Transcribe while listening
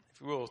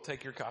If we will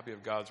take your copy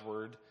of God's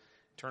Word,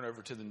 turn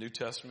over to the New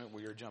Testament.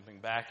 We are jumping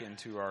back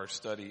into our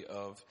study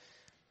of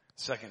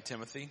 2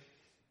 Timothy.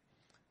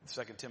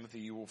 2 Timothy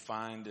you will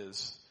find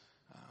is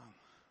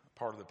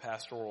part of the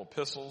pastoral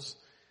epistles,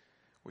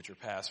 which are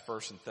past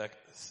 1st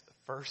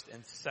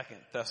and 2nd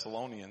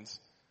Thessalonians.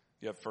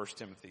 You have 1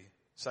 Timothy,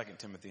 2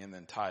 Timothy, and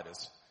then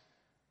Titus.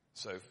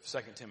 So 2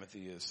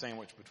 Timothy is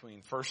sandwiched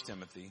between 1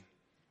 Timothy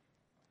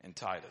and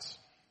Titus.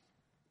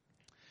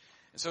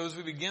 And so as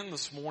we begin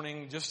this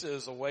morning, just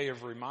as a way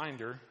of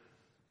reminder,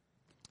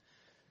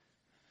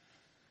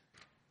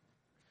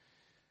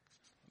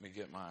 let me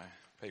get my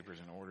papers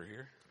in order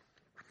here.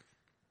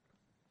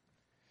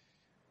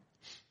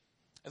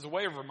 As a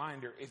way of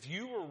reminder, if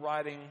you were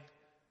writing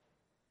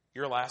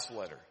your last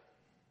letter,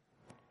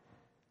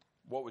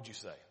 what would you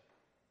say?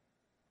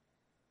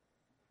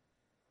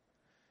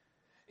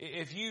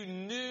 If you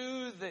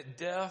knew that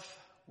death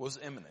was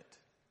imminent,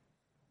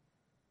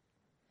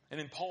 and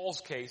in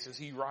Paul's case, as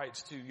he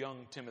writes to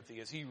young Timothy,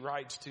 as he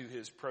writes to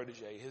his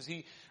protege, as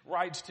he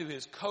writes to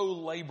his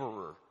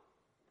co-laborer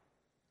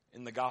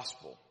in the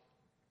gospel,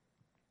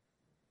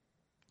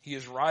 he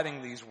is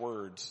writing these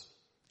words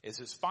as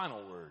his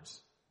final words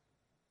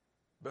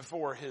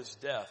before his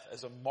death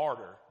as a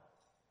martyr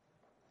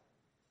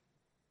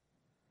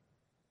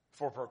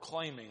for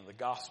proclaiming the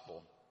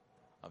gospel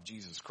of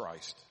Jesus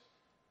Christ.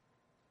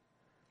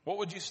 What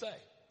would you say?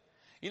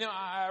 You know,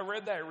 I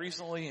read that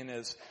recently, and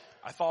as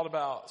I thought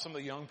about some of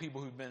the young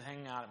people who've been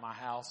hanging out at my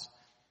house,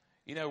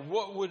 you know,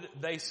 what would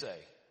they say?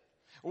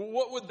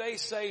 What would they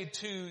say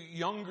to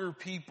younger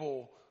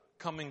people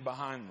coming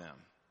behind them?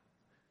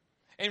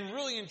 And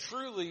really and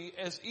truly,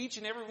 as each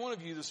and every one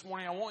of you this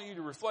morning, I want you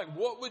to reflect,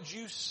 what would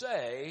you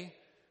say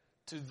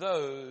to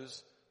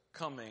those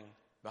coming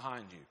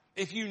behind you?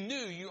 If you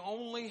knew you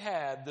only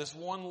had this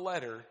one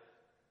letter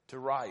to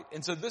write.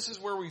 And so this is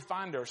where we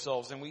find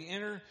ourselves, and we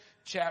enter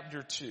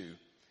chapter 2.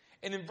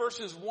 And in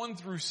verses 1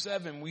 through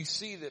 7, we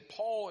see that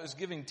Paul is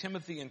giving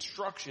Timothy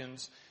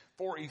instructions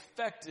for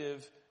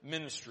effective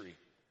ministry.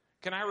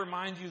 Can I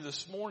remind you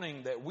this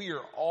morning that we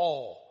are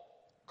all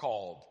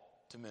called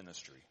to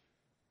ministry?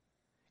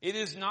 It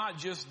is not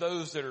just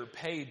those that are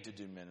paid to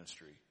do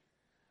ministry,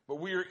 but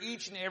we are,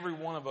 each and every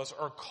one of us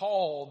are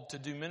called to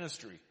do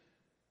ministry.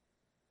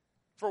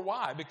 For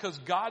why? Because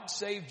God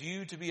saved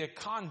you to be a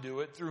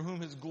conduit through whom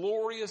his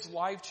glorious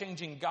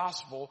life-changing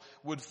gospel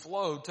would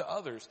flow to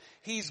others.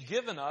 He's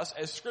given us,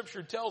 as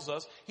scripture tells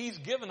us, he's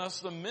given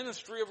us the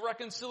ministry of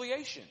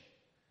reconciliation.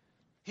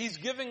 He's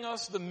giving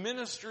us the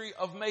ministry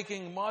of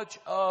making much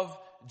of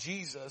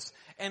Jesus.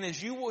 And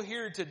as you will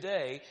hear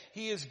today,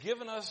 he has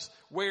given us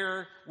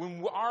where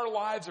when our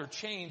lives are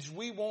changed,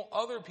 we want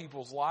other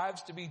people's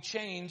lives to be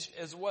changed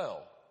as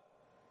well.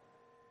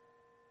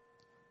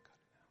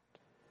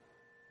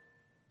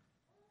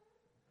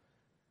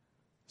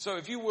 So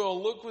if you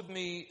will, look with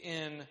me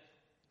in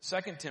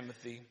 2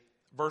 Timothy,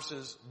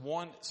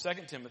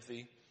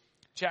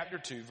 chapter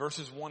 2,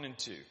 verses 1 and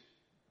 2.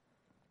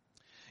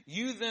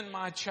 You then,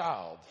 my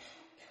child,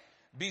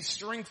 be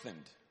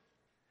strengthened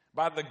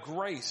by the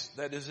grace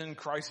that is in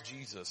Christ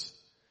Jesus.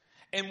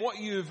 And what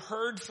you have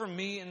heard from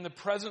me in the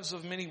presence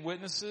of many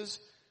witnesses,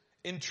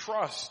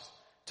 entrust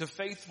to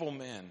faithful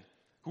men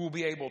who will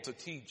be able to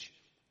teach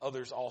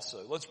others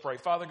also. Let's pray.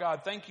 Father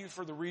God, thank you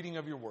for the reading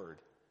of your word.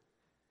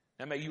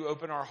 And may you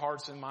open our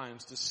hearts and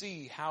minds to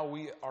see how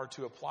we are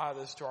to apply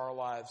this to our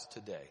lives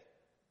today.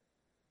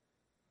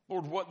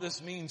 Lord, what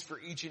this means for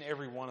each and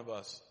every one of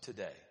us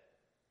today.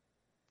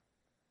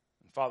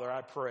 And Father,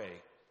 I pray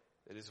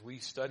that as we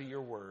study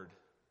your word,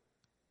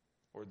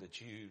 Lord,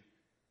 that you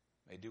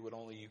may do what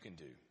only you can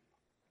do.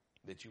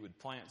 That you would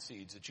plant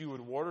seeds, that you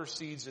would water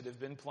seeds that have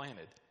been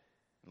planted.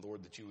 And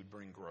Lord, that you would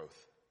bring growth.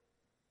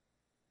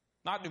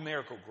 Not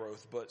numerical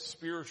growth, but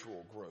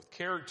spiritual growth,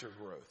 character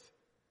growth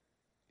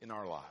in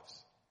our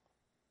lives.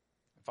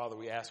 And Father,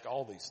 we ask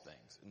all these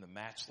things in the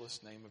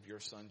matchless name of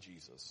your Son,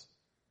 Jesus.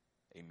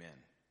 Amen.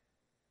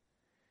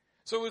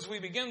 So as we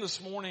begin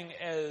this morning,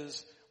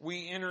 as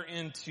we enter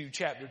into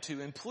chapter 2,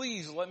 and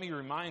please let me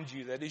remind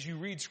you that as you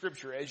read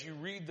scripture, as you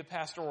read the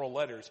pastoral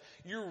letters,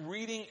 you're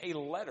reading a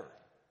letter.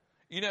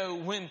 You know,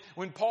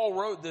 when Paul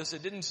wrote this,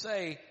 it didn't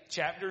say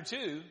chapter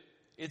 2.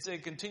 It's a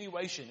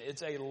continuation.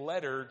 It's a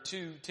letter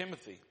to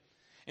Timothy.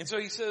 And so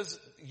he says,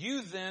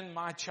 you then,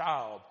 my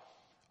child.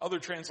 Other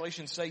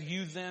translations say,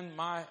 you then,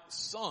 my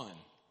son,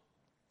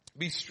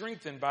 be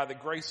strengthened by the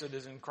grace that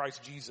is in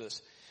Christ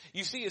Jesus.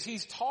 You see, as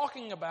he's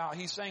talking about,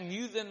 he's saying,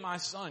 you then, my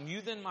son, you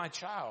then, my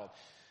child.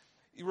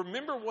 You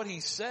remember what he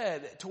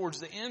said towards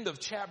the end of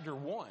chapter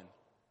 1.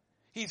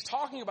 He's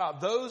talking about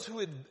those who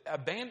had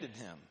abandoned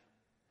him.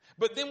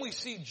 But then we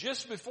see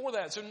just before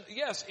that, so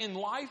yes, in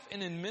life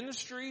and in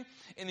ministry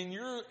and in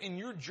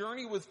your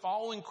journey with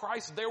following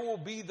Christ, there will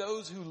be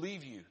those who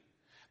leave you.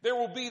 There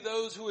will be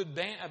those who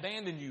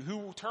abandon you,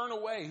 who turn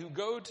away, who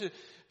go to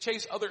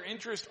chase other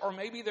interests, or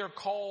maybe they're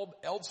called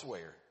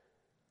elsewhere.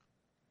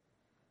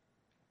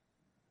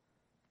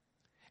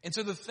 And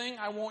so the thing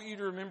I want you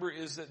to remember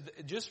is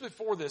that just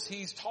before this,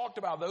 he's talked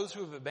about those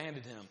who have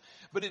abandoned him.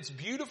 But it's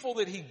beautiful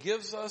that he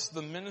gives us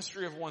the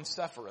ministry of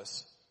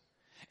Onesiphorus.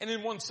 And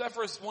in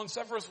Onesiphorus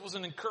was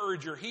an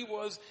encourager. He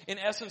was, in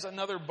essence,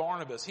 another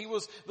Barnabas. He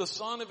was the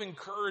son of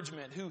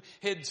encouragement who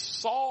had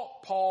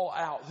sought Paul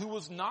out, who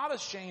was not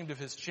ashamed of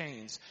his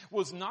chains,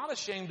 was not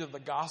ashamed of the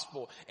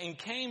gospel, and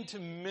came to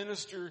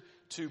minister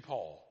to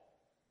Paul.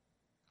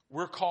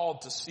 We're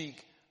called to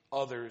seek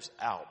others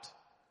out.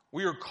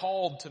 We are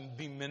called to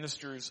be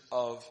ministers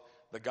of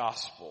the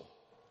gospel.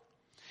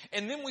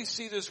 And then we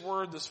see this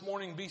word this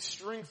morning, be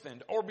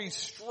strengthened or be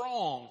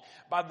strong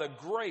by the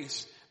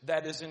grace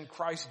that is in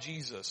Christ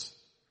Jesus.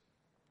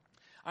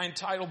 I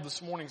entitled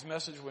this morning's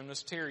message when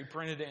Miss Terry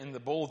printed it in the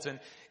bulletin,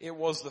 it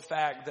was the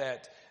fact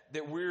that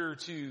we're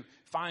to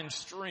find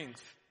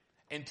strength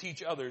and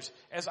teach others.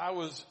 As I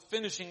was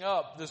finishing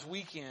up this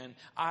weekend,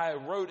 I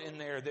wrote in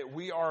there that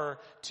we are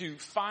to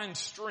find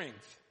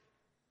strength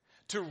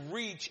to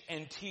reach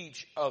and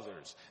teach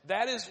others.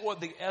 That is what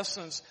the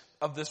essence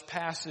of this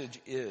passage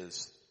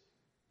is.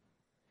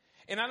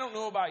 And I don't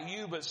know about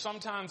you, but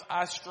sometimes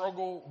I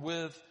struggle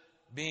with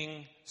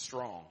being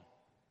strong.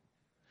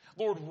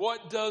 Lord,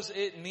 what does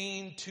it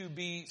mean to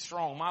be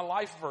strong? My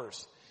life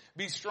verse,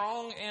 be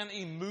strong and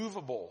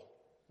immovable.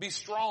 Be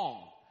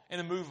strong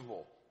and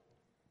immovable.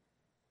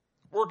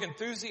 Work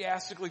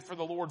enthusiastically for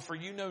the Lord, for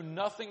you know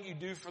nothing you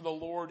do for the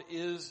Lord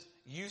is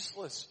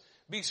useless.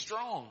 Be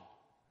strong.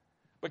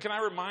 But can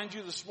I remind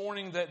you this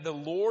morning that the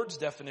Lord's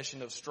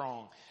definition of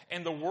strong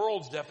and the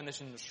world's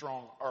definition of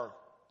strong are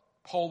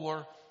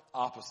polar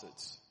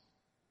opposites.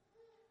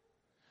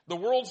 The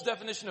world's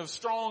definition of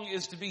strong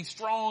is to be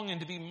strong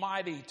and to be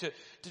mighty, to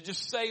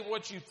just say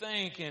what you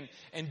think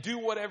and do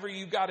whatever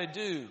you got to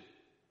do.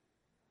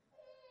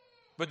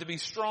 But to be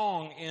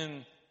strong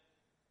in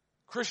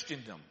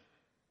Christendom,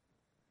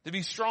 to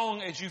be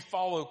strong as you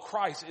follow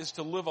Christ, is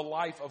to live a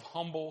life of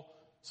humble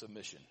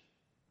submission.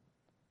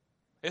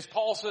 As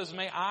Paul says,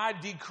 may I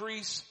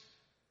decrease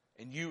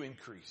and you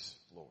increase,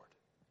 Lord.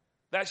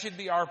 That should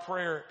be our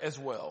prayer as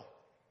well.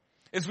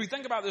 As we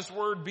think about this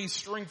word, be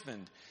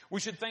strengthened, we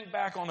should think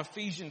back on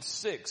Ephesians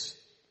 6,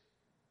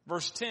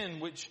 verse 10,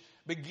 which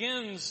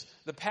begins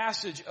the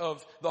passage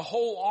of the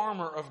whole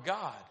armor of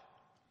God.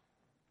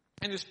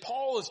 And as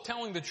Paul is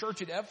telling the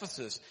church at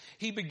Ephesus,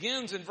 he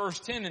begins in verse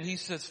 10 and he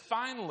says,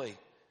 finally,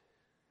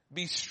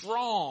 be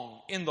strong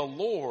in the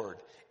Lord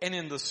and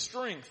in the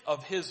strength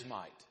of his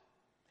might.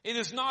 It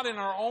is not in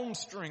our own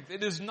strength.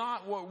 It is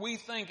not what we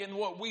think and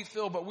what we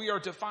feel, but we are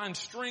to find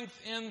strength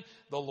in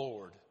the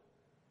Lord.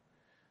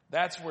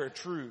 That's where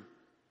true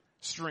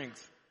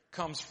strength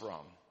comes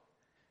from.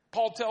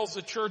 Paul tells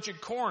the church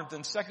at Corinth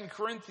in 2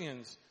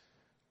 Corinthians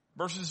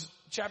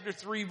chapter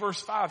 3,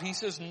 verse 5, he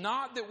says,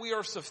 not that we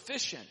are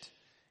sufficient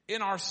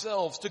in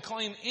ourselves to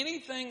claim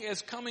anything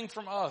as coming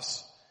from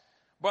us,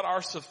 but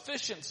our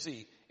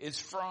sufficiency is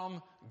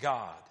from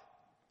God.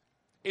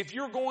 If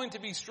you're going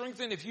to be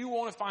strengthened, if you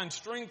want to find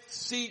strength,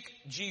 seek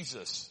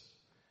Jesus.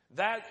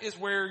 That is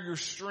where your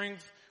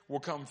strength will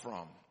come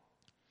from.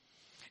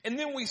 And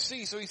then we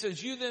see, so he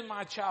says, you then,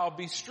 my child,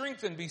 be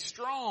strengthened, be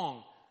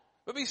strong.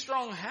 But be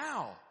strong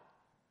how?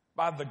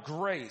 By the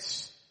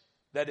grace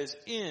that is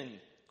in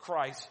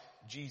Christ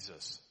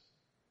Jesus.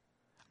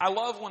 I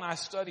love when I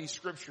study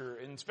Scripture,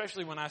 and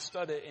especially when I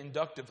study it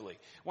inductively.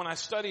 When I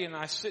study and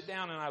I sit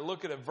down and I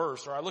look at a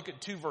verse, or I look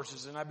at two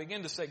verses, and I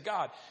begin to say,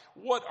 God,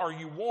 what are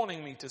you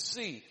wanting me to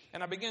see?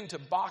 And I begin to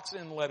box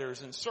in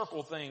letters and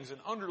circle things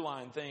and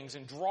underline things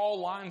and draw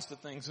lines to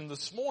things. And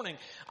this morning,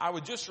 I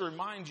would just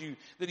remind you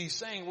that he's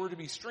saying we're to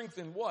be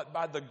strengthened what?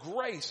 By the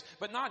grace,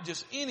 but not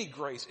just any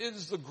grace. It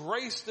is the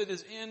grace that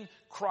is in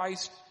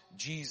Christ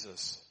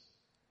Jesus.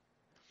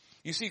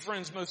 You see,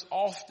 friends, most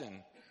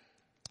often,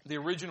 the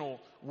original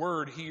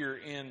word here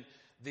in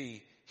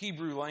the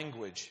Hebrew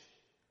language,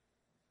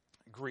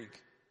 Greek.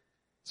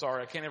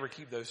 Sorry, I can't ever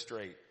keep those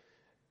straight.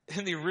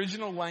 In the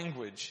original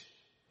language,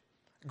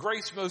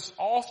 grace most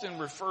often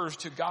refers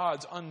to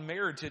God's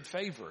unmerited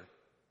favor.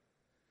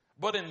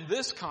 But in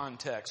this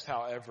context,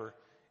 however,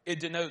 it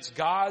denotes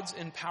God's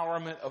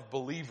empowerment of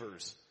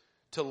believers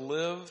to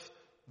live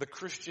the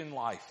Christian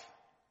life.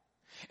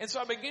 And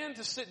so I began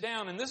to sit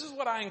down, and this is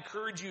what I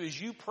encourage you as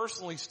you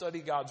personally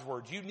study God's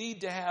Word. You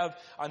need to have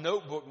a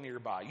notebook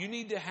nearby. You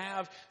need to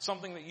have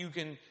something that you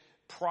can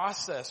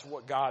process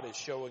what God is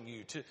showing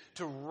you,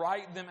 to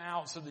write them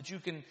out so that you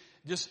can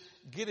just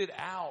get it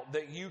out,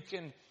 that you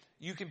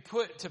can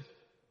put to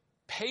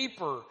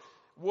paper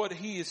what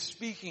He is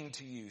speaking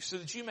to you so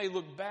that you may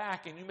look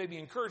back and you may be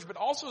encouraged. But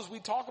also as we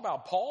talk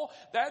about Paul,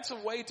 that's a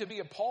way to be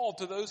a Paul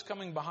to those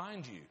coming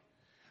behind you.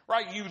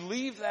 Right? You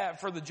leave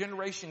that for the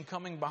generation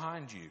coming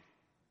behind you.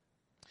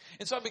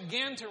 And so I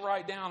began to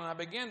write down and I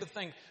began to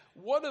think,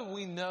 what do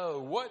we know?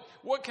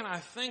 What can I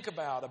think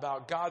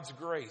about God's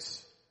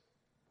grace?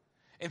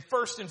 And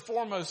first and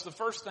foremost, the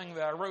first thing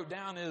that I wrote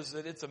down is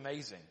that it's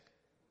amazing.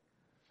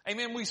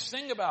 Amen. We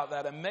sing about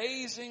that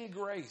amazing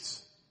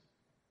grace.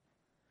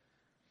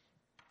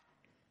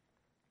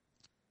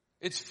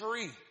 It's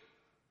free.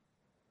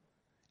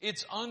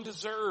 It's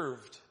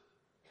undeserved.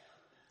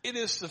 It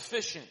is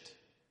sufficient.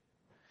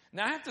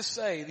 Now I have to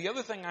say, the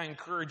other thing I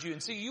encourage you,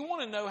 and see, you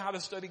want to know how to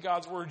study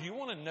God's Word, you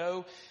want to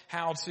know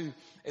how to,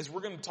 as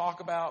we're going to talk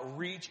about,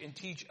 reach and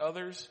teach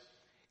others,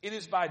 it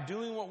is by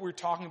doing what we're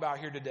talking about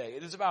here today.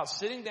 It is about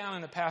sitting down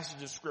in a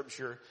passage of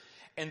Scripture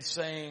and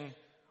saying,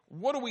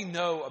 what do we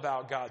know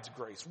about God's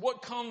grace?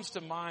 What comes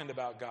to mind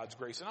about God's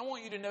grace? And I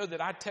want you to know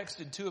that I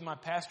texted 2 of my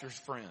pastor's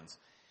friends,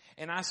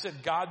 and I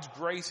said, God's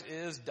grace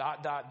is ...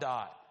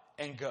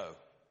 and go.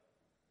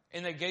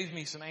 And they gave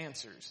me some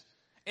answers.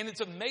 And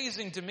it's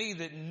amazing to me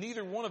that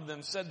neither one of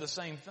them said the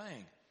same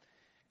thing.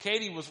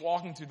 Katie was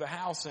walking through the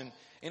house and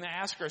I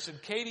asked her, I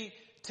said, Katie,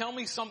 tell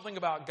me something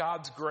about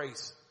God's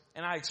grace.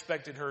 And I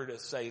expected her to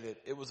say that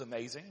it was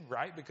amazing,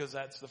 right? Because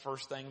that's the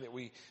first thing that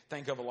we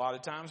think of a lot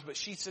of times. But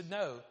she said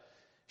no.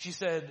 She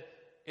said,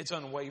 it's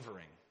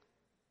unwavering.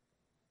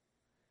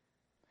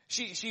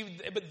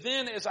 But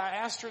then as I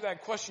asked her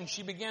that question,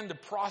 she began to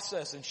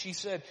process and she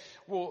said,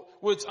 well,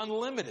 it's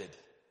unlimited.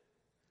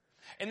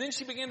 And then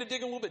she began to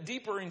dig a little bit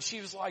deeper and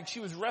she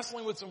was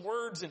wrestling with some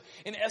words, and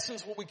in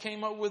essence what we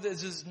came up with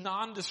is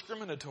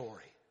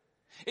non-discriminatory.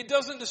 It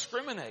doesn't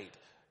discriminate.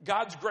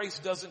 God's grace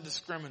doesn't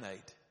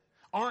discriminate.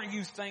 Aren't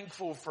you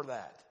thankful for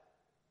that?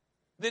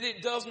 That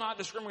it does not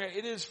discriminate.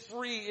 It is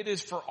free. It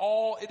is for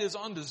all. It is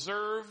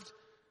undeserved.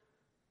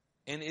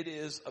 And it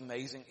is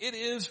amazing. It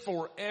is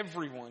for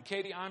everyone.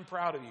 Katie, I'm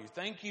proud of you.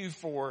 Thank you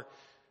for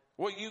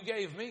what you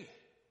gave me.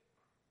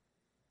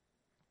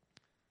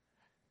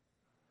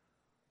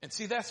 And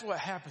see, that's what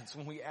happens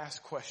when we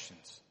ask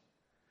questions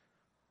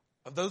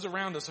of those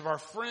around us, of our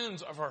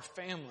friends, of our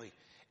family,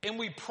 and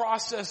we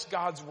process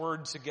God's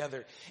Word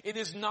together. It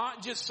is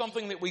not just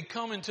something that we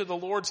come into the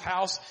Lord's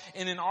house,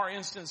 and in our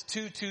instance,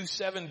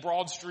 227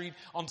 Broad Street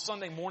on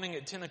Sunday morning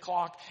at 10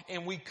 o'clock,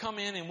 and we come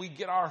in and we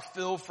get our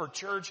fill for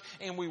church,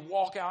 and we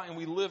walk out and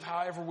we live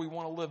however we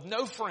want to live.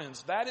 No,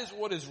 friends, that is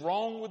what is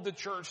wrong with the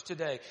church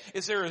today,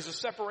 is there is a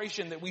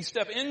separation that we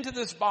step into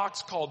this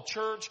box called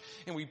church,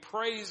 and we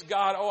praise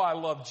God, oh, I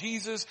love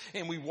Jesus,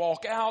 and we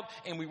walk out,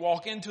 and we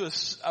walk into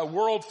a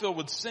world filled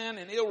with sin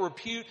and ill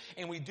repute,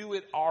 and we do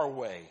it our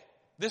way.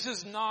 This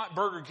is not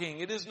Burger King.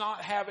 It is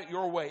not have it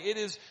your way. It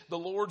is the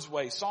Lord's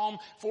way. Psalm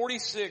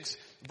 46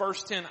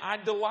 verse 10, I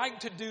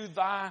delight to do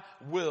thy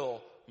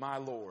will, my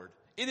Lord.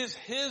 It is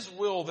his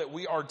will that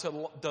we are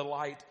to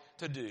delight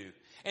to do.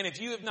 And if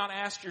you have not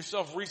asked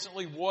yourself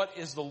recently, what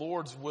is the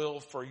Lord's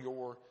will for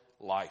your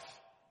life?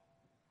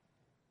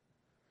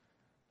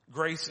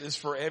 Grace is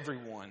for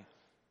everyone.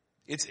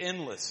 It's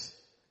endless.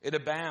 It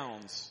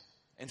abounds.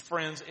 And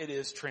friends, it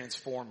is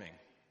transforming.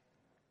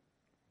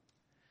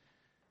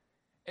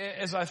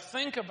 As I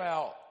think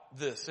about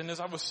this, and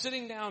as I was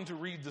sitting down to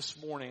read this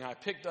morning, I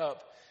picked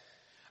up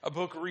a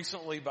book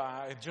recently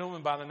by a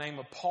gentleman by the name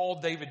of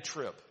Paul David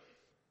Tripp.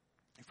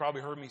 You've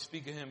probably heard me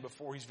speak of him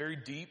before. He's very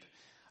deep.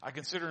 I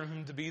consider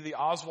him to be the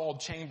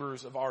Oswald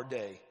Chambers of our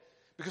day.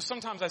 Because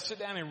sometimes I sit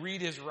down and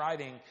read his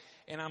writing,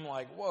 and I'm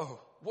like, whoa,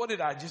 what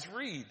did I just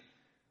read?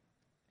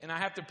 And I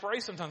have to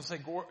pray sometimes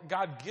and say,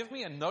 God, give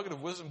me a nugget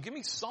of wisdom. Give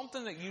me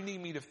something that you need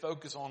me to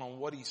focus on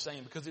what he's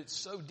saying, because it's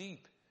so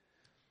deep.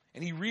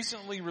 And he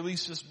recently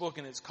released this book,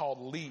 and it's called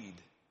Lead.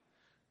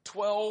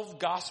 12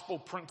 Gospel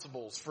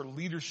Principles for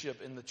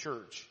Leadership in the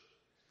Church.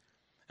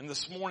 And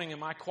this morning in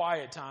my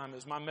quiet time,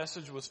 as my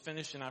message was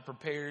finished and I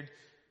prepared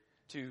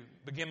to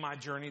begin my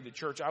journey to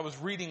church, I was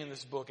reading in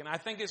this book, and I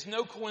think it's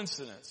no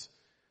coincidence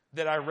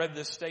that I read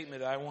this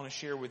statement that I want to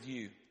share with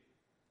you.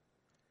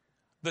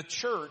 The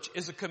church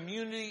is a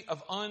community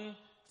of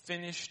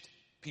unfinished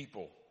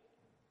people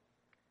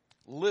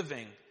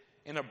living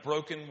in a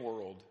broken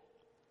world,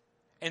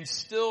 and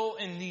still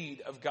in need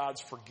of God's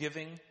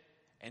forgiving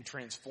and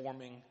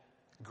transforming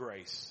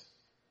grace.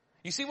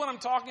 You see what I'm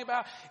talking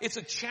about? It's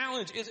a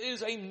challenge. It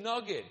is a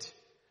nugget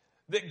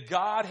that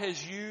God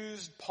has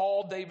used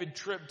Paul David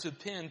Tripp to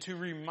pen to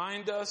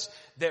remind us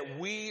that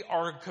we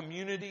are a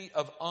community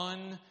of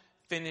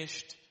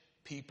unfinished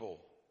people.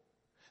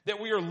 That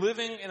we are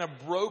living in a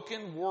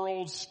broken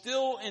world,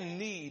 still in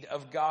need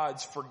of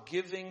God's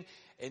forgiving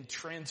and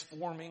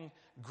transforming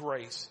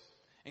grace.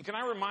 And can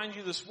I remind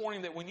you this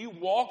morning that when you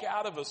walk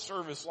out of a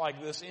service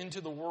like this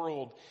into the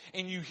world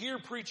and you hear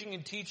preaching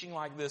and teaching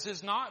like this,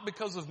 it's not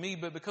because of me,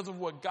 but because of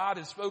what God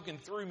has spoken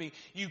through me.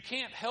 You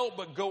can't help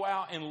but go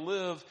out and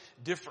live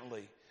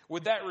differently.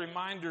 With that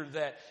reminder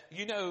that,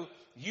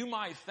 you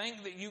might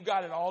think that you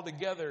got it all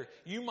together.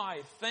 You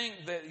might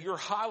think that your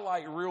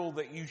highlight reel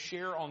that you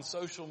share on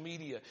social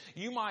media,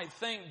 you might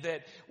think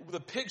that the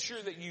picture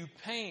that you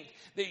paint,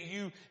 that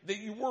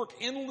you work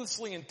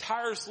endlessly and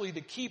tirelessly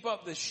to keep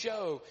up the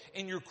show,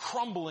 and you're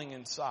crumbling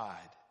inside.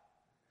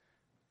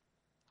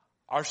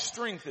 Our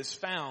strength is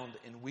found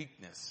in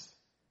weakness.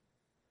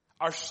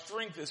 Our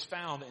strength is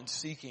found in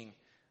seeking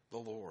the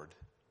Lord.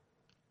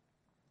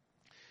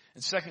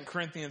 In 2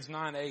 Corinthians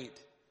 9:8,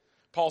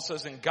 Paul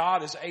says, and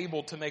God is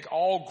able to make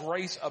all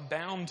grace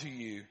abound to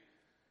you,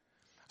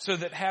 so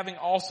that having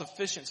all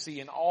sufficiency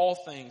in all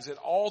things at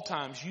all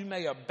times, you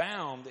may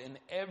abound in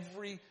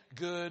every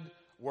good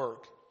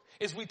work.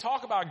 As we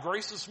talk about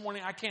grace this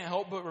morning, I can't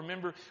help but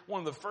remember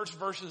one of the first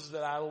verses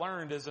that I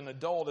learned as an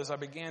adult as I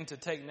began to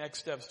take next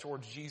steps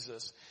towards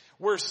Jesus.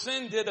 Where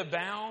sin did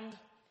abound,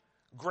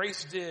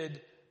 grace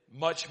did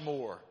much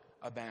more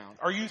abound.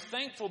 Are you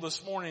thankful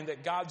this morning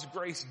that God's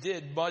grace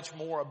did much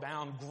more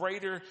abound,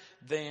 greater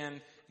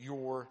than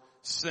your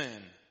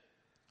sin?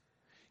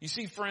 You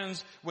see,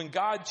 friends, when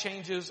God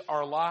changes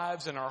our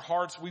lives and our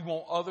hearts, we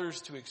want others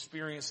to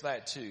experience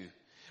that too.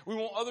 We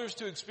want others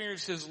to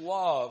experience His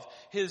love,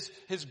 His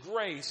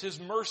grace, His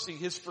mercy,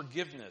 His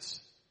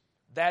forgiveness.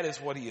 That is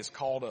what He has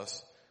called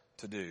us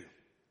to do.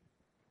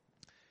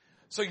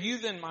 So you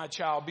then, my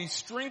child, be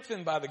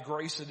strengthened by the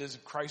grace that is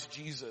of Christ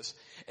Jesus.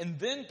 And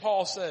then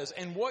Paul says,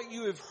 and what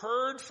you have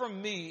heard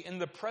from me in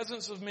the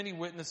presence of many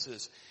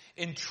witnesses,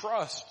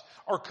 entrust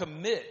or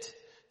commit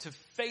to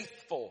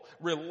faithful,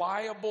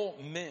 reliable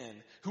men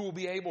who will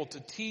be able to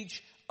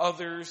teach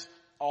others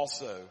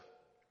also.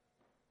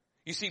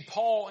 You see,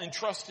 Paul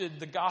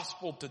entrusted the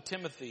gospel to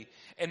Timothy,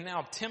 and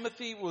now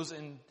Timothy was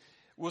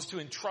to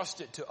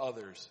entrust it to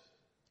others.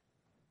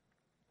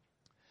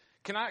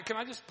 Can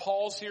I just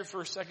pause here for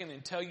a second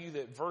and tell you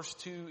that verse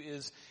 2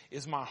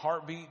 is my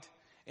heartbeat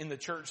in the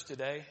church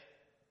today?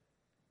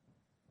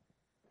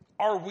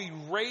 Are we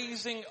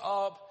raising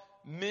up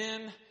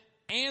men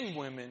and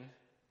women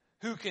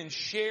who can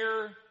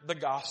share the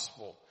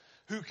gospel,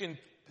 who can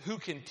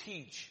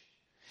teach?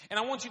 And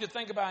I want you to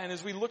think about it, and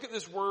as we look at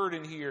this word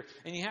in here,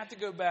 and you have to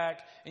go back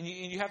and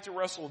you have to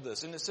wrestle with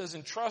this, and it says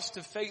entrust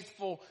to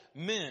faithful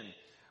men.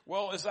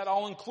 Well, is that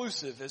all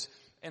inclusive?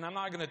 And I'm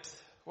not going to,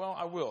 well,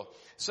 I will.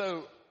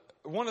 So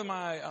one of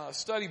my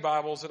study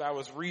Bibles that I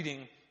was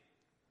reading,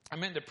 I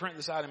meant to print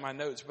this out in my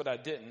notes, but I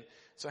didn't.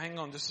 So hang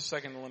on just a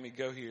second and let me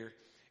go here.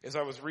 As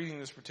I was reading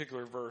this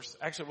particular verse,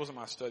 actually it wasn't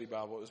my study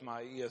Bible, it was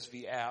my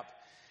ESV app.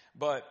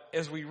 But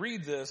as we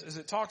read this, as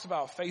it talks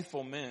about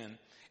faithful men,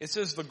 it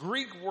says the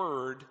Greek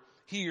word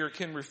here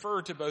can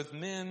refer to both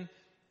men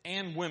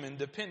and women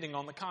depending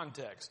on the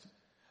context.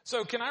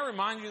 So can I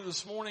remind you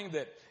this morning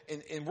that,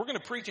 and we're going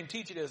to preach and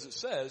teach it as it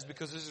says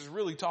because this is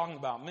really talking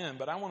about men,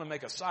 but I want to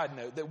make a side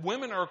note that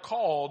women are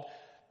called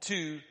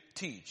to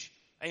teach.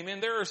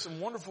 Amen. There are some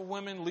wonderful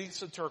women,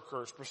 Lisa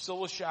Turkhurst,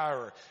 Priscilla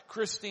Shirer,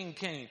 Christine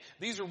Kane.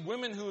 These are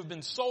women who have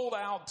been sold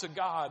out to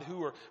God,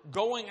 who are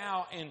going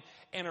out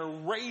and are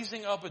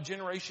raising up a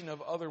generation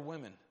of other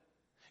women.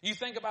 You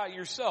think about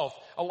yourself,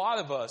 a lot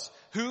of us,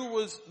 who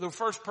was the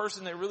first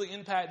person that really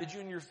impacted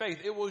you in your faith?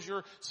 It was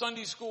your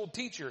Sunday school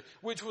teacher,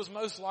 which was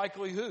most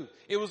likely who?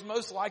 It was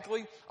most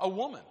likely a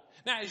woman.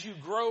 Now, as you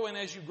grow and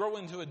as you grow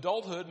into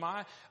adulthood,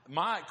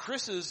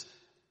 Chris's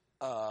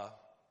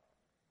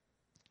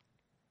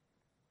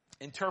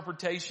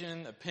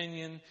interpretation,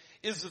 opinion,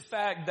 is the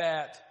fact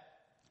that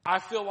I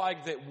feel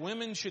like that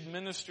women should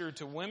minister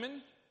to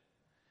women,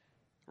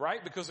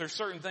 right? Because there's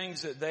certain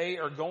things that they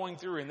are going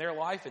through in their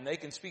life and they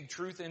can speak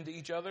truth into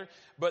each other,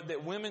 but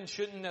that women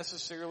shouldn't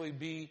necessarily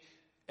be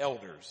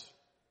elders.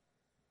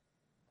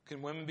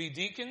 Can women be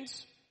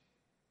deacons?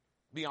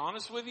 Be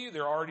honest with you,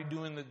 they're already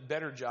doing the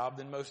better job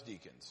than most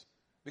deacons.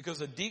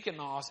 Because a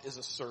deaconos is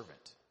a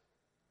servant.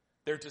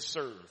 They're to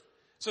serve.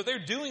 So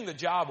they're doing the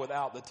job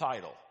without the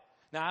title.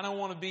 Now, I don't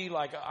want to be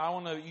like,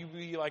 you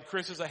be like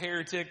Chris is a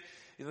heretic,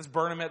 let's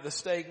burn him at the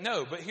stake.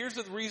 No, but here's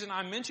the reason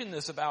I mention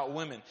this about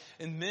women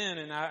and men,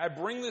 and I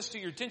bring this to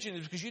your attention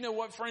is because you know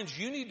what, friends?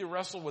 You need to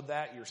wrestle with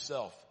that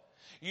yourself.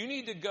 You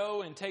need to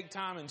go and take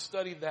time and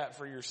study that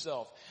for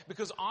yourself.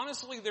 Because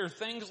honestly, there are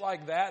things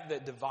like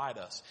that divide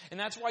us. And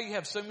that's why you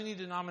have so many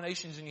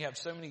denominations and you have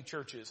so many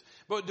churches.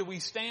 But do we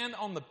stand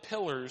on the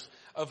pillars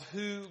of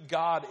who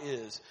God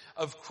is?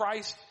 Of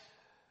Christ,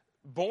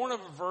 born of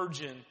a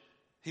virgin.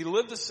 He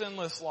lived a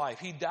sinless life.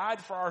 He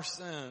died for our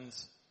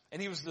sins.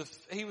 And he was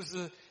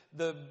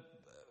the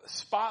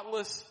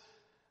spotless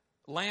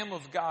Lamb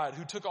of God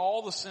who took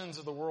all the sins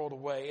of the world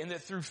away. And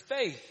that through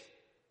faith,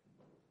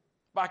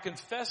 by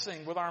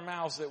confessing with our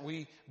mouths that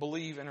we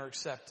believe and are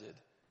accepted.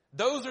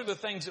 Those are the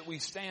things that we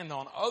stand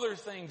on. Other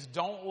things,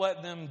 don't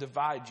let them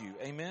divide you.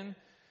 Amen?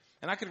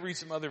 And I could read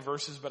some other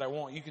verses, but I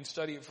won't. You can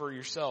study it for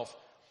yourself.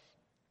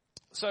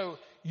 So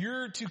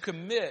you're to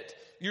commit.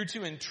 You're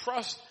to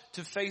entrust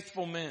to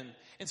faithful men.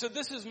 And so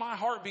this is my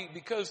heartbeat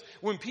because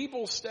when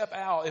people step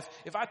out,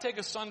 if I take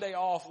a Sunday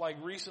off like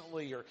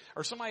recently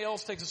or somebody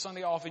else takes a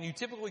Sunday off and you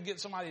typically get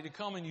somebody to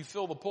come and you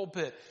fill the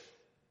pulpit,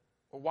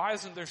 well, why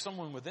isn't there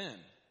someone within?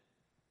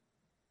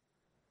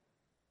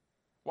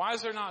 Why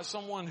is there not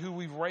someone who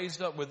we've raised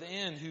up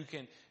within who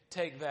can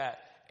take that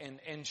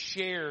and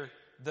share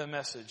the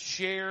message,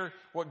 share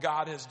what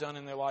God has done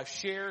in their life,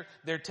 share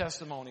their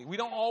testimony? We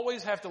don't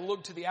always have to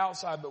look to the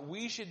outside, but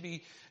we should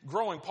be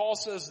growing. Paul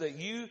says that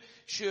you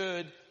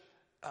should,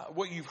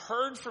 what you've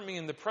heard from me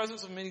in the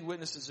presence of many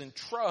witnesses,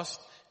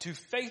 entrust to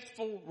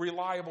faithful,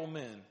 reliable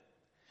men.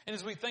 And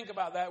as we think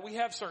about that, we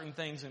have certain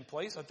things in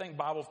place. I think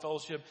Bible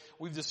Fellowship,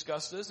 we've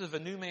discussed this. If a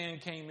new man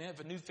came in, if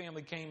a new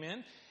family came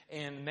in,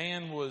 and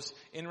man was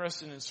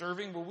interested in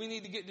serving, but we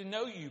need to get to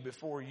know you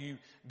before you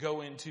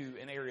go into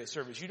an area of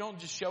service. You don't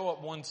just show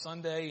up one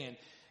Sunday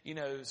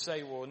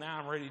say, well, now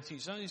I'm ready to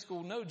teach Sunday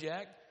school. No,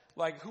 Jack.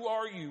 Like, who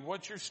are you?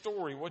 What's your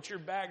story? What's your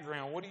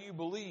background? What do you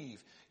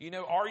believe?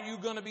 Are you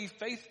going to be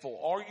faithful?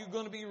 Are you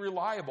going to be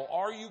reliable?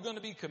 Are you going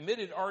to be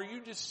committed? Are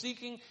you just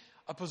seeking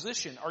a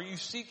position? Are you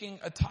seeking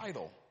a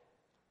title?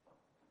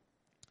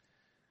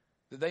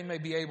 That they may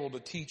be able to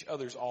teach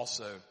others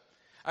also.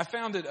 I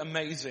found it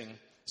amazing.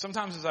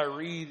 Sometimes as I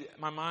read,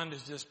 my mind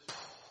is just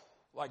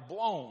like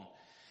blown.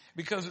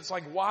 Because it's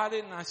like, why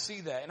didn't I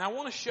see that? And I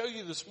want to show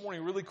you this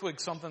morning really quick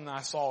something that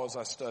I saw as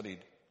I studied.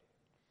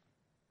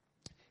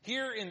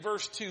 Here in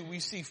verse 2, we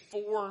see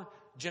 4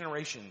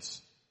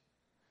 generations.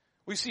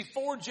 We see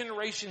 4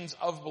 generations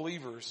of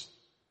believers.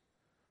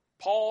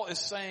 Paul is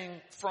saying,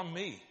 from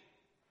me.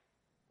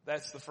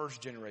 That's the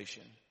first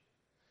generation.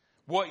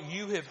 What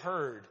you have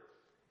heard,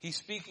 he's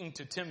speaking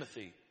to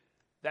Timothy.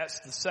 That's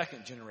the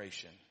second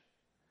generation.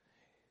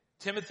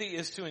 Timothy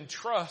is to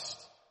entrust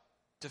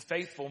to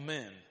faithful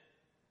men.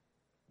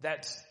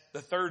 That's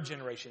the third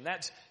generation.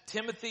 That's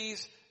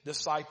Timothy's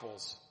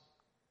disciples.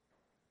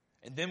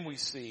 And then we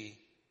see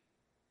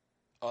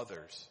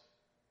others.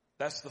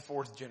 That's the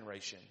fourth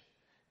generation.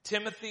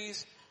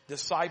 Timothy's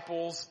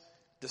disciples.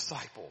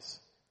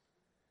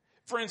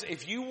 Friends,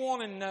 if you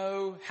want to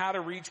know how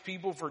to reach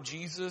people for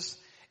Jesus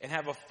and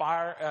have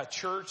a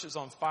church is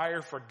on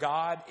fire for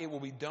God, it will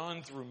be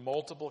done through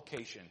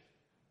multiplication.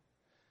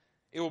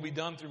 It will be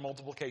done through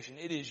multiplication.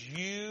 It is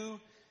you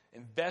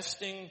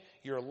investing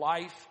your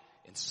life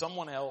in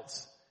someone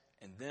else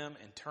and them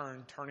in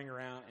turn turning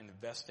around and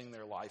investing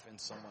their life in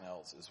someone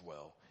else as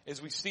well.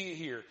 As we see it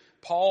here,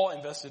 Paul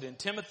invested in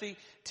Timothy.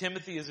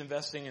 Timothy is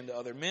investing into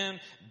other men.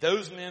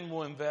 Those men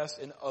will invest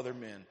in other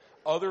men.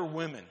 Other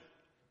women.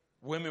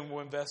 Women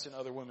will invest in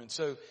other women.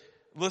 So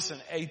listen,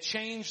 a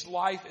changed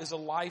life is a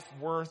life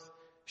worth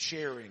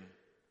sharing.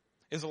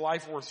 Is a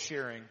life worth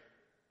sharing.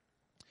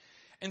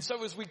 And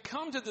so as we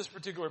come to this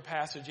particular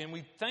passage and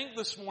we think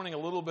this morning a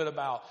little bit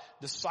about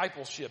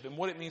discipleship and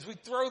what it means, we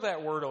throw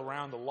that word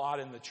around a lot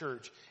in the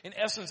church. In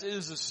essence, it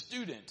is a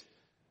student.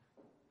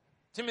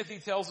 Timothy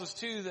tells us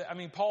too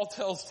that, Paul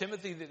tells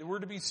Timothy that we're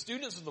to be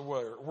students of the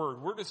word.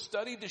 We're to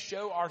study to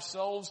show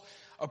ourselves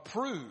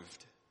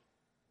approved.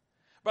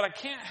 But I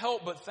can't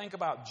help but think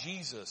about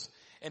Jesus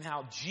and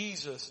how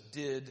Jesus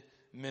did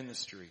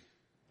ministry.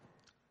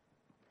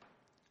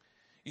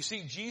 You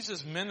see,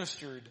 Jesus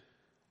ministered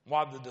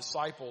while the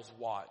disciples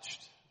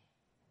watched.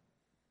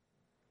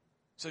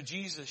 So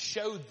Jesus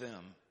showed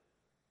them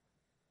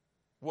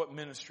what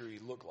ministry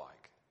looked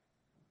like.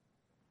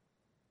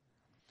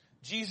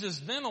 Jesus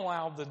then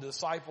allowed the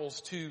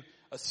disciples to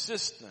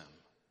assist them.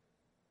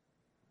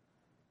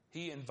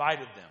 He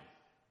invited them.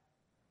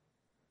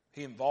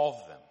 He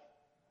involved them.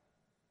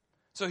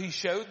 So he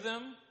showed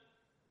them.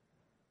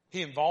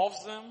 He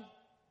involves them.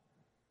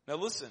 Now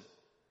listen,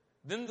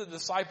 then the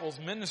disciples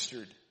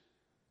ministered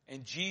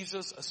and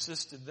Jesus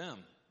assisted them.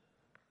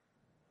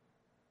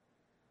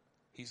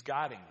 He's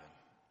guiding them.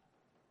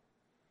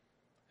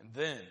 And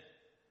then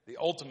the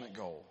ultimate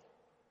goal,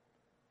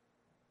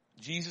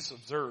 Jesus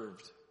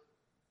observed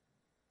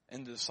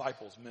and the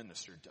disciples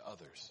ministered to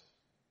others.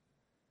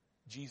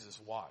 Jesus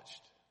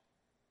watched.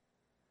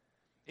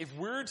 If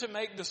we're to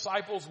make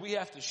disciples, we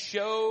have to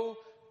show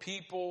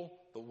people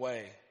the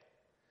way.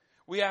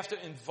 We have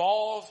to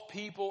involve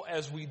people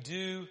as we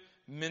do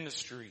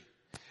ministry.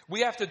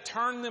 We have to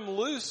turn them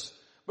loose,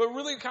 but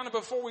really kind of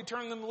before we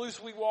turn them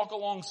loose, we walk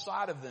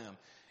alongside of them.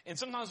 And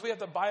sometimes we have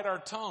to bite our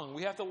tongue.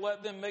 We have to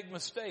let them make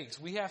mistakes.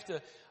 We have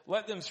to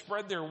let them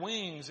spread their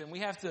wings, and we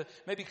have to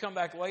maybe come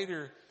back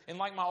later. And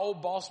like my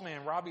old boss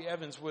man, Robbie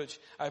Evans, which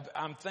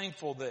I'm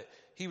thankful that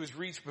he was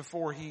reached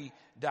before he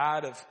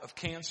died of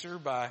cancer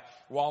by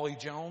Wally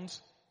Jones.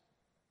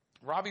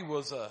 Robbie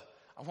was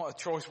I want a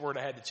choice word.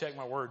 I had to check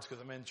my words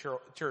because I'm in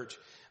church.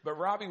 But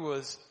Robbie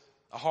was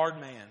a hard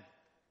man.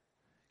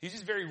 He's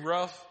just very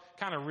rough,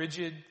 kind of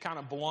rigid, kind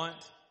of blunt.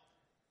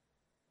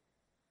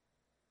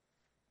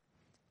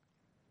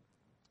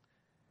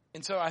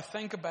 And so I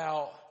think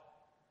about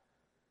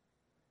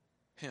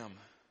him,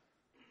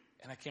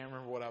 and I can't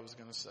remember what I was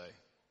going to say.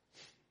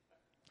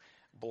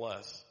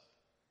 Bless.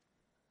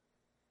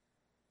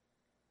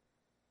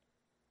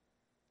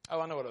 Oh,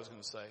 I know what I was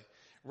going to say.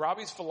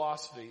 Robbie's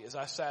philosophy, as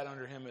I sat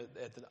under him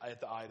at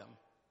the item,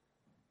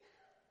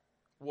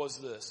 was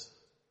this.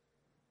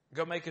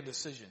 Go make a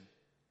decision.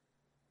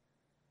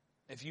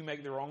 If you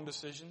make the wrong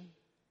decision,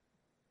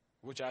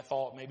 which I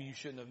thought maybe you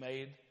shouldn't have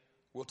made,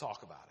 we'll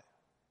talk about it.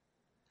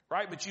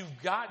 Right? But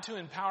you've got to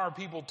empower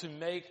people to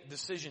make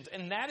decisions.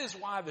 And that is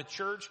why the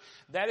church,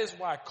 that is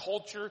why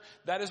culture,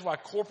 that is why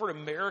corporate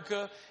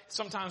America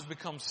sometimes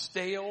becomes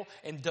stale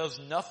and does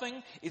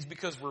nothing, is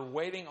because we're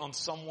waiting on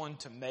someone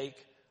to make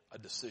a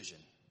decision.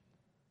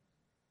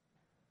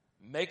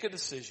 Make a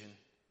decision.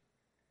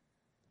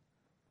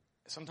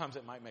 Sometimes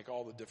it might make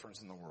all the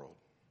difference in the world.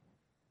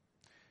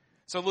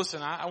 So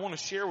listen, I want to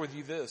share with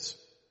you this.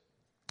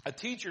 A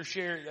teacher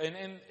shared,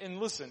 and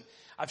listen,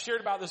 I've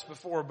shared about this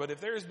before, but if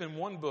there has been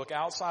one book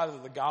outside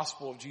of the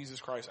gospel of Jesus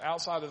Christ,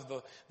 outside of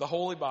the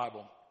Holy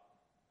Bible,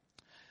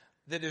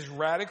 that has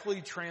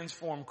radically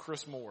transformed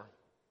Chris Moore,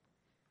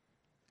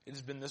 it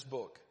has been this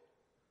book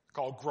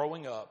called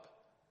Growing Up,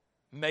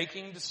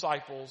 Making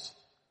Disciples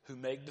Who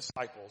Make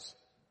Disciples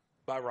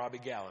by Robbie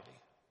Gallaty.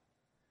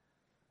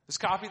 This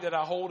copy that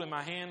I hold in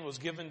my hand was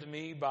given to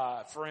me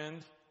by a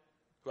friend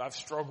who I've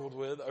struggled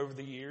with over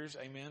the years.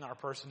 Amen. Our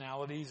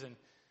personalities, and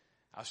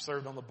I've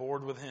served on the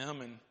board with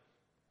him, and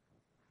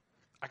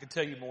I could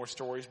tell you more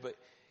stories, but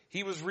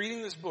he was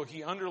reading this book.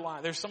 He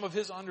underlined, there's some of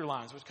his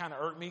underlines, which kind of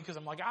irked me because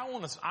I'm like, I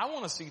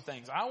want to see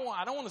things. I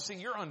don't want to see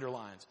your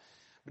underlines.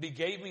 But he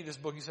gave me this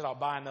book. He said, I'll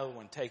buy another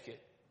one. Take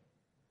it.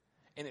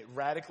 And it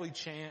radically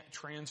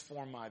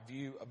transformed my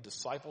view of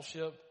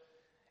discipleship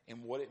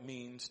and what it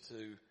means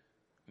to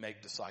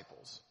make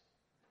disciples.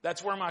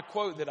 That's where my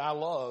quote that I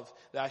love,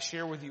 that I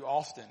share with you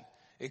often,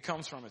 it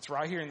comes from. It's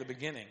right here in the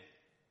beginning.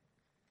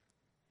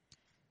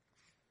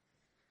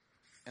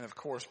 And of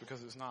course,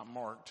 because it's not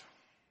marked,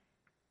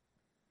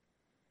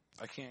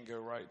 I can't go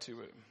right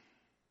to it.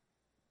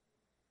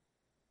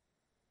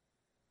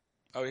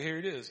 Oh, here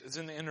it is. It's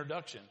in the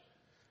introduction.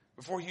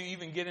 Before you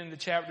even get into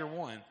chapter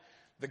 1.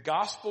 The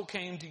gospel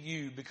came to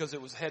you because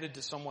it was headed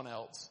to someone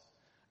else.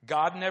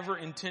 God never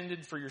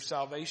intended for your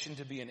salvation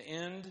to be an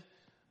end,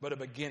 but a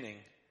beginning.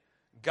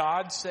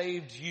 God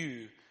saved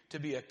you to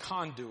be a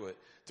conduit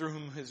through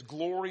whom his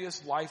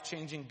glorious,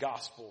 life-changing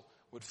gospel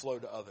would flow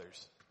to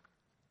others.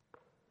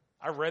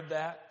 I read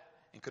that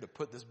and could have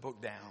put this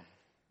book down,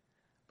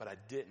 but I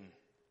didn't.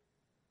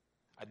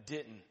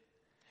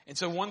 And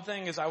so one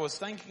thing as I was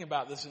thinking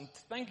about this and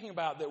thinking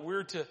about that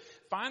we're to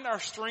find our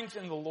strength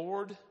in the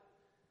Lord,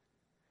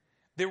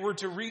 that we're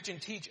to reach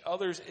and teach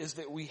others, is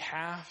that we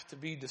have to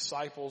be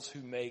disciples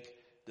who make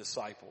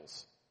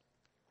disciples.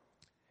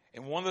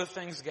 And one of the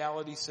things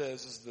Gallaty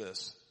says is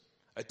this: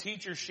 a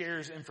teacher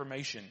shares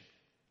information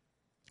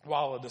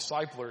while a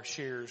discipler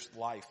shares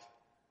life.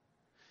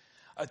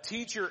 A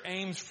teacher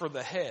aims for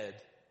the head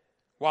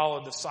while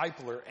a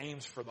discipler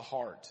aims for the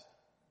heart.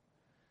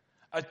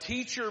 A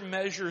teacher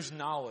measures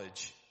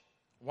knowledge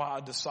while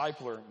a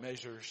discipler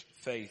measures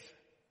faith.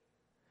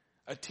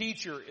 A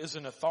teacher is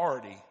an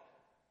authority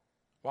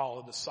while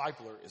a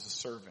discipler is a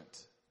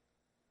servant.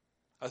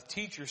 A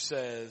teacher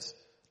says,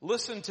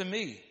 listen to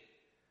me,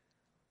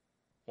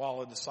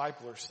 while a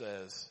discipler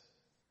says,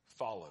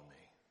 follow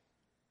me.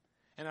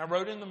 And I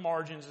wrote in the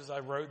margins as I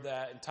wrote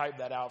that and typed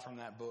that out from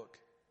that book.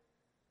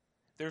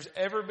 If there's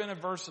ever been a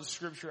verse of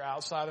scripture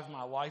outside of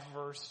my life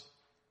verse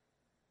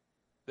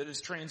that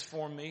has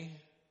transformed me,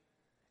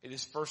 it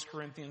is 1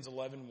 Corinthians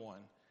 11:1,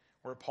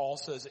 where Paul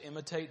says,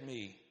 imitate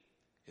me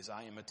as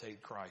I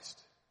imitate Christ.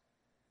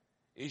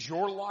 Is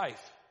your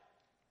life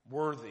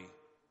worthy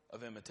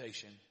of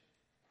imitation?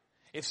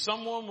 If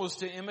someone was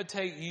to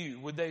imitate you,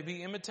 would they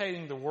be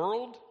imitating the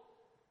world,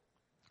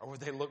 or would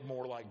they look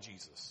more like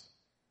Jesus?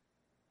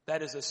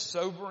 That is a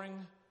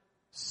sobering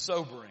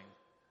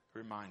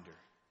reminder.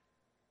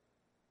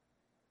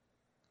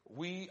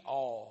 We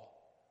all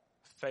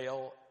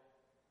fail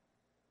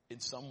in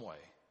some way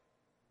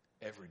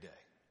every day.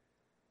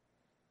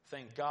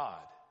 Thank God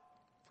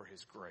for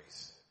his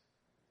grace.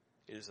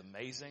 It is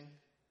amazing,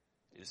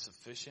 it is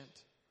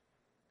sufficient,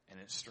 and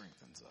it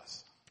strengthens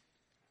us.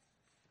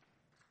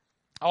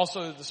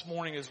 Also this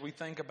morning, as we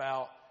think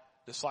about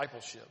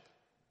discipleship,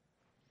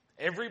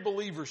 every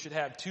believer should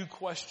have two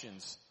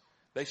questions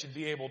they should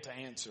be able to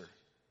answer.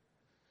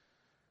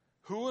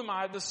 Who am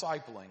I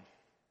discipling,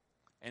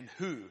 and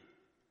who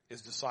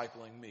is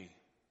discipling me?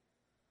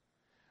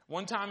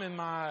 One time in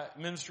my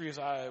ministry, as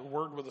I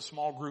worked with a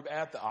small group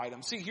at the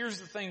Item, see, here's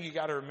the thing you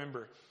got to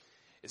remember,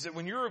 is that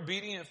when you're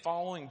obedient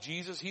following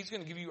Jesus, he's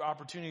going to give you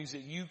opportunities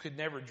that you could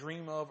never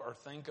dream of or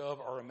think of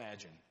or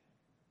imagine.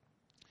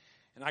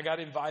 And I got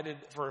invited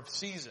for a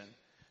season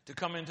to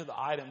come into the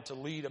Item to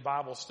lead a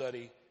Bible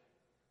study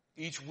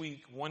each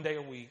week, one day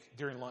a week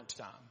during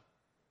lunchtime.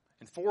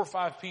 And 4 or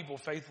 5 people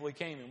faithfully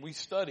came, and we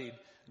studied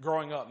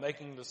growing up,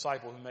 making a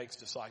disciple who makes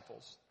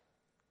disciples.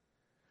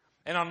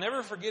 And I'll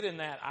never forget in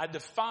that, I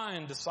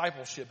defined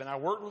discipleship, and I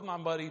worked with my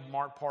buddy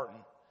Mark Parton.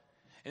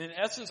 And in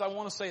essence, I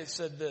want to say it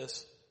said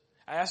this.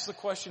 I asked the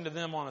question to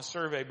them on a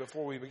survey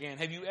before we began.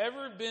 Have you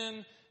ever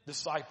been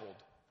discipled?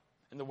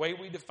 And the way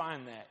we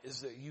define that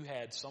is that you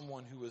had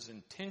someone who was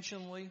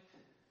intentionally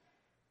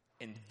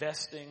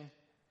investing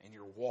in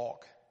your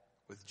walk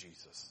with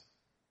Jesus.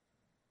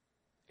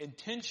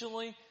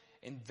 Intentionally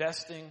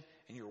investing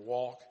in your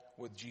walk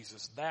with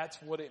Jesus.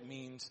 That's what it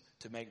means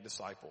to make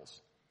disciples.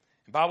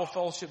 And Bible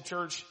Fellowship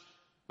Church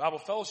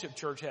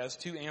has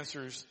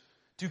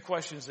two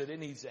questions that it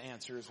needs to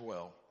answer as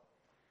well.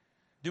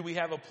 Do we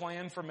have a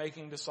plan for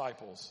making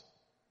disciples?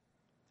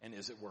 And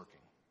is it working?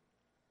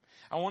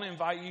 I want to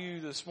invite you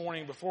this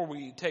morning, before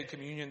we take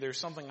communion, there's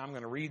something I'm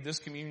going to read. This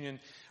communion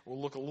will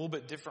look a little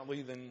bit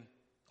differently than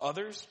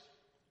others.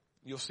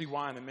 You'll see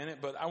why in a minute,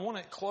 but I want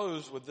to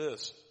close with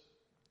this.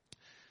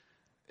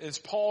 As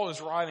Paul is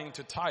writing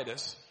to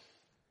Titus,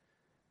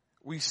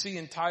 we see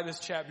in Titus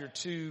chapter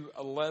 2,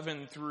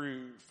 11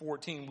 through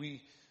 14,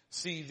 we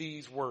see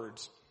these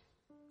words.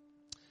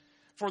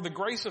 For the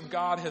grace of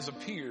God has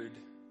appeared,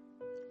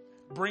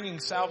 bringing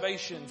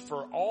salvation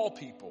for all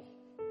people,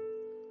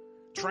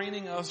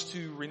 training us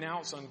to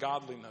renounce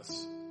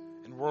ungodliness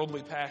and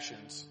worldly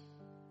passions,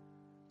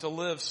 to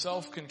live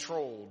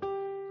self-controlled,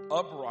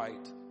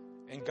 upright,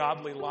 and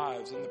godly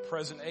lives in the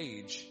present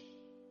age,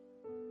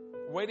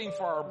 waiting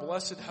for our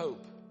blessed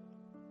hope,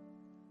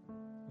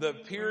 the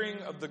appearing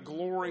of the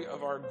glory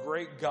of our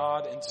great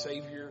God and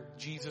Savior,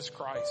 Jesus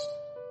Christ,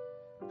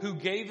 who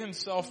gave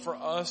himself for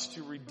us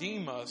to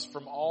redeem us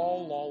from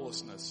all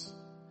lawlessness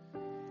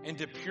and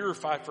to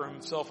purify for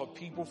himself a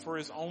people for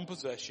his own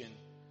possession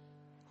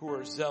who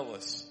are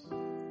zealous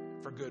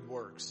for good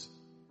works.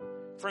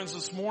 Friends,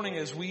 this morning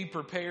as we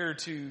prepare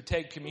to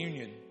take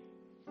communion,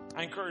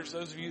 I encourage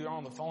those of you that are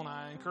on the phone,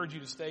 I encourage you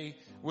to stay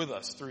with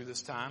us through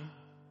this time.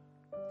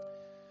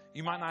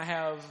 You might not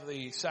have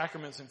the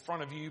sacraments in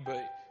front of you,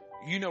 but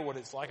you know what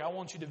it's like. I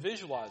want you to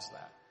visualize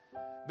that.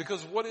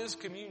 Because what is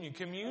communion?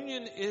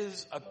 Communion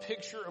is a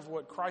picture of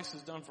what Christ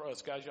has done for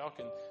us. Guys, y'all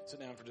can sit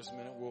down for just a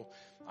minute.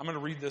 I'm going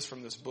to read this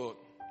from this book.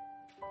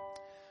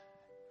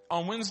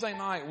 On Wednesday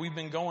night, we've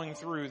been going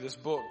through this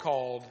book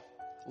called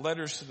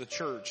Letters to the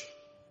Church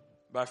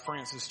by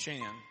Francis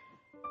Chan.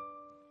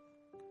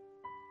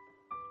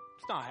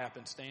 It's not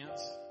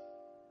happenstance.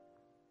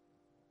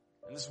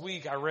 And this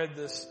week I read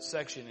this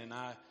section and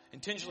I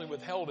intentionally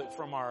withheld it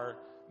from our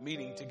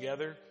meeting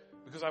together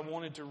because I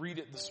wanted to read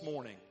it this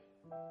morning.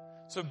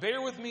 So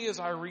bear with me as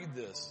I read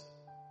this.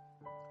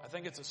 I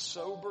think it's a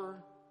sober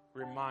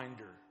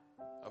reminder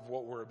of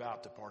what we're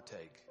about to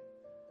partake.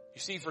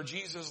 You see, for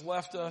Jesus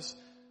left us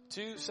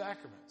 2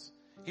 sacraments.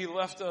 He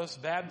left us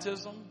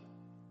baptism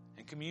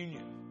and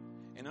communion.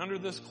 And under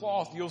this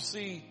cloth, you'll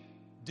see,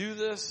 do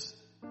this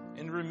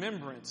in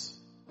remembrance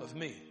of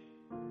me.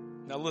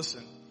 Now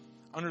listen,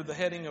 under the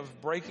heading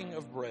of breaking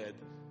of bread,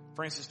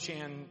 Francis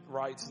Chan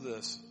writes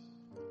this.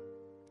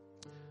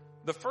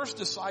 The first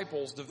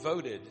disciples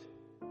devoted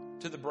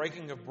to the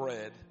breaking of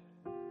bread,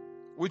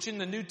 which in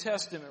the New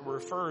Testament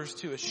refers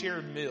to a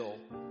shared meal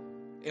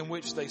in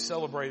which they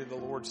celebrated the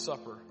Lord's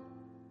Supper.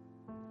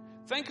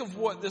 Think of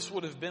what this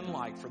would have been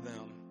like for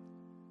them.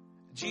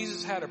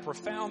 Jesus had a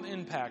profound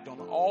impact on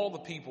all the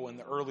people in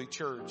the early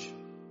church.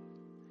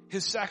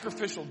 His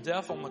sacrificial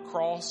death on the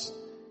cross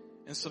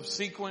and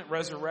subsequent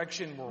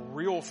resurrection were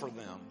real for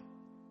them.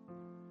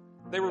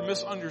 They were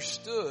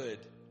misunderstood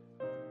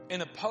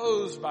and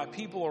opposed by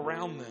people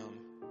around them.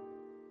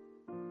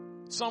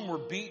 Some were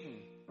beaten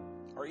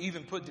or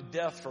even put to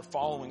death for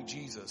following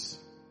Jesus.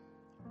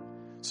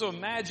 So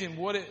imagine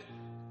what it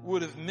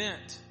would have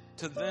meant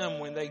to them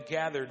when they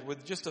gathered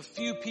with just a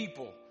few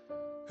people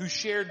who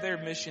shared their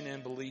mission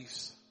and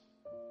beliefs.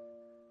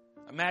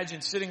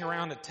 Imagine sitting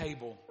around a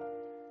table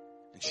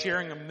and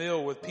sharing a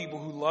meal with people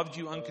who loved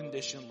you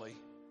unconditionally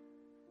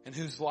and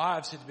whose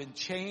lives had been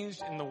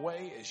changed in the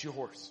way as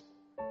yours.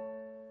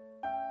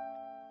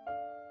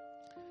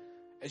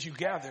 As you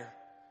gather,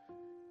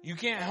 you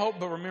can't help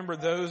but remember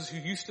those who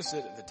used to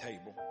sit at the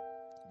table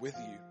with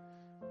you,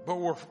 but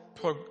were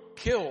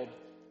killed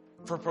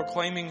for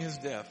proclaiming his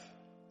death.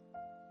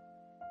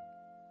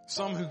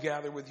 Some who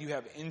gather with you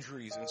have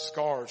injuries and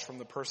scars from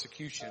the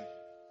persecution.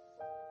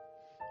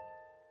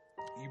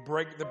 You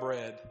break the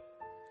bread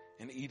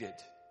and eat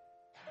it,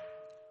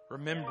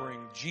 remembering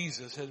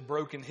Jesus had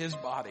broken his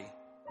body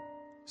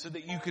so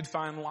that you could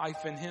find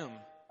life in him.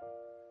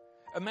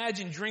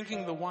 Imagine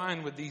drinking the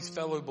wine with these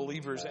fellow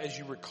believers as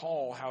you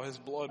recall how his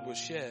blood was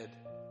shed.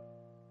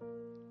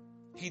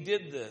 He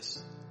did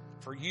this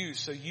for you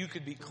so you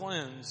could be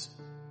cleansed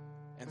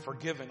and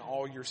forgiven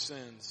all your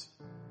sins.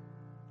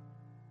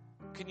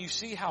 Can you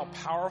see how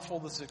powerful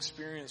this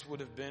experience would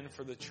have been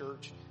for the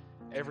church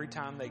every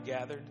time they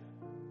gathered?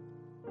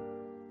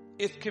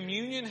 If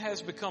communion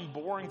has become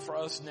boring for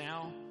us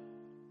now,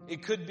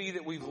 it could be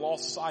that we've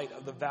lost sight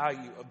of the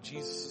value of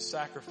Jesus'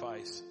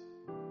 sacrifice.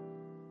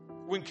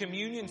 When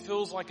communion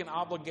feels like an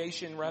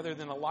obligation rather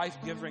than a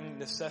life-giving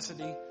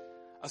necessity,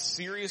 a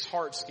serious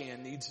heart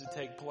scan needs to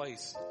take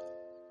place.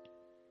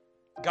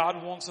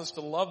 God wants us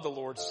to love the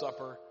Lord's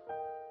Supper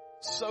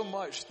so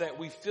much that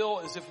we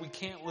feel as if we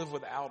can't live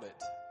without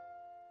it.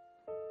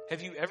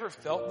 Have you ever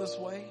felt this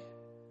way?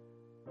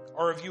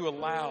 Or have you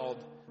allowed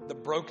the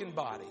broken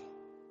body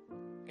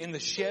and the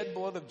shed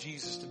blood of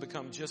Jesus to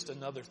become just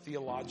another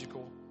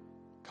theological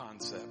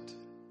concept?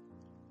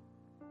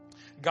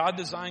 God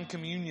designed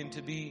communion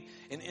to be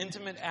an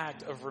intimate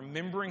act of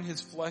remembering his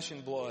flesh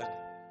and blood.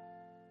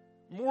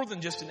 More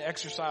than just an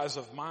exercise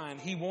of mind,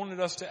 he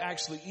wanted us to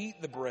actually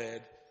eat the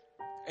bread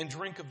and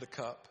drink of the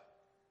cup.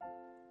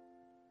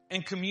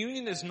 And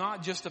communion is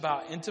not just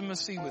about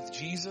intimacy with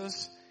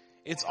Jesus,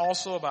 it's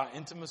also about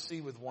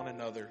intimacy with one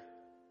another.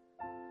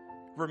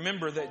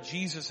 Remember that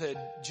Jesus had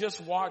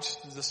just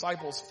washed the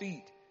disciples'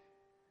 feet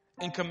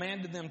and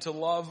commanded them to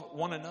love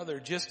one another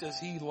just as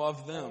he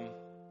loved them.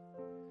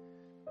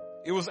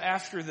 It was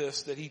after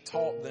this that he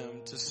taught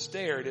them to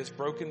stare at his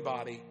broken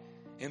body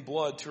and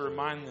blood to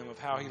remind them of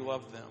how he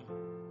loved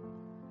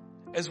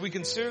them. As we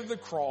consider the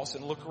cross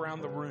and look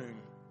around the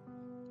room,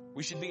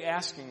 we should be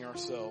asking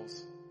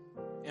ourselves,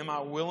 am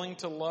I willing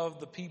to love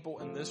the people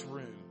in this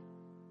room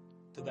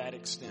to that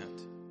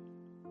extent?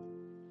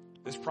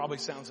 This probably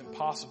sounds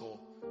impossible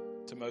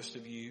to most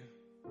of you,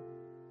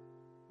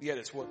 yet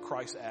it's what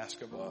Christ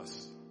asks of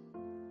us.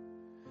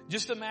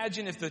 Just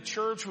imagine if the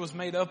church was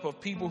made up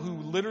of people who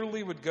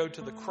literally would go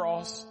to the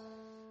cross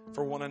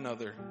for one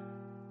another.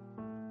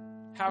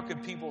 How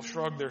could people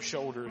shrug their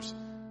shoulders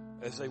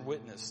as they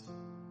witnessed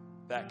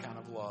that kind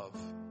of love?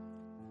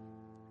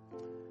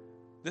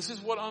 This is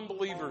what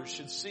unbelievers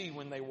should see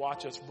when they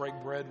watch us break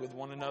bread with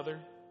one another.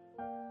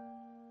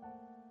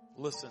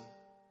 Listen,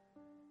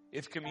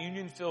 if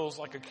communion feels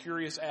like a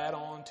curious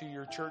add-on to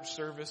your church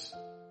service,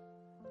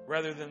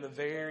 rather than the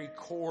very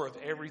core of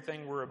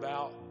everything we're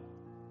about,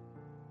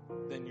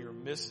 then you're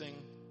missing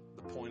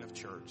the point of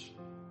church.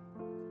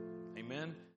 Amen.